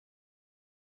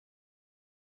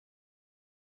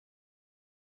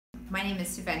My name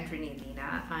is Suvendrini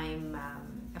Lena. I'm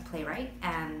a playwright,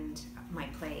 and my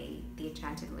play, The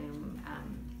Enchanted Loom,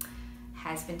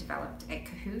 has been developed at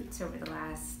Cahoots over the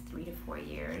last 3 to 4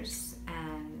 years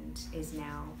and is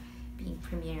now being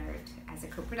premiered as a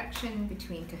co-production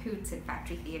between Cahoots and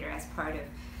Factory Theatre as part of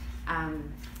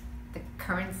the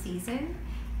current season.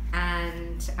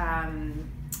 And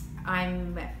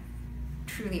I'm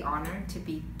truly honored to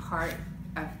be part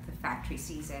of the Factory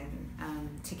season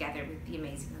together with the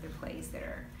amazing other plays that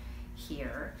are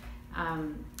here.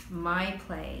 My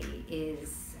play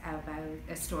is about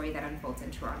a story that unfolds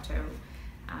in Toronto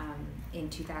in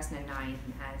 2009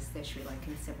 as the Sri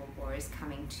Lankan Civil War is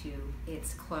coming to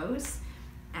its close.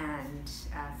 And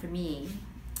for me,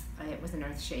 it was an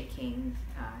earth-shaking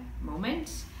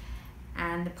moment.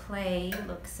 And the play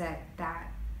looks at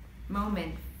that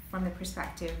moment from the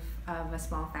perspective of a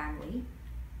small family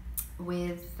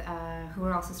with who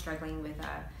are also struggling with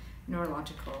a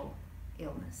neurological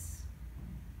illness.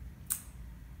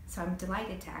 So I'm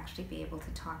delighted to actually be able to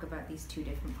talk about these two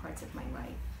different parts of my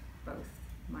life, both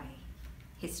my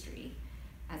history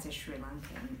as a Sri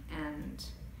Lankan and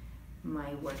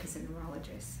my work as a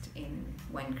neurologist in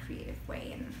one creative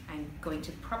way. And I'm going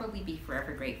to probably be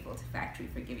forever grateful to Factory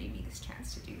for giving me this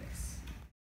chance to do this.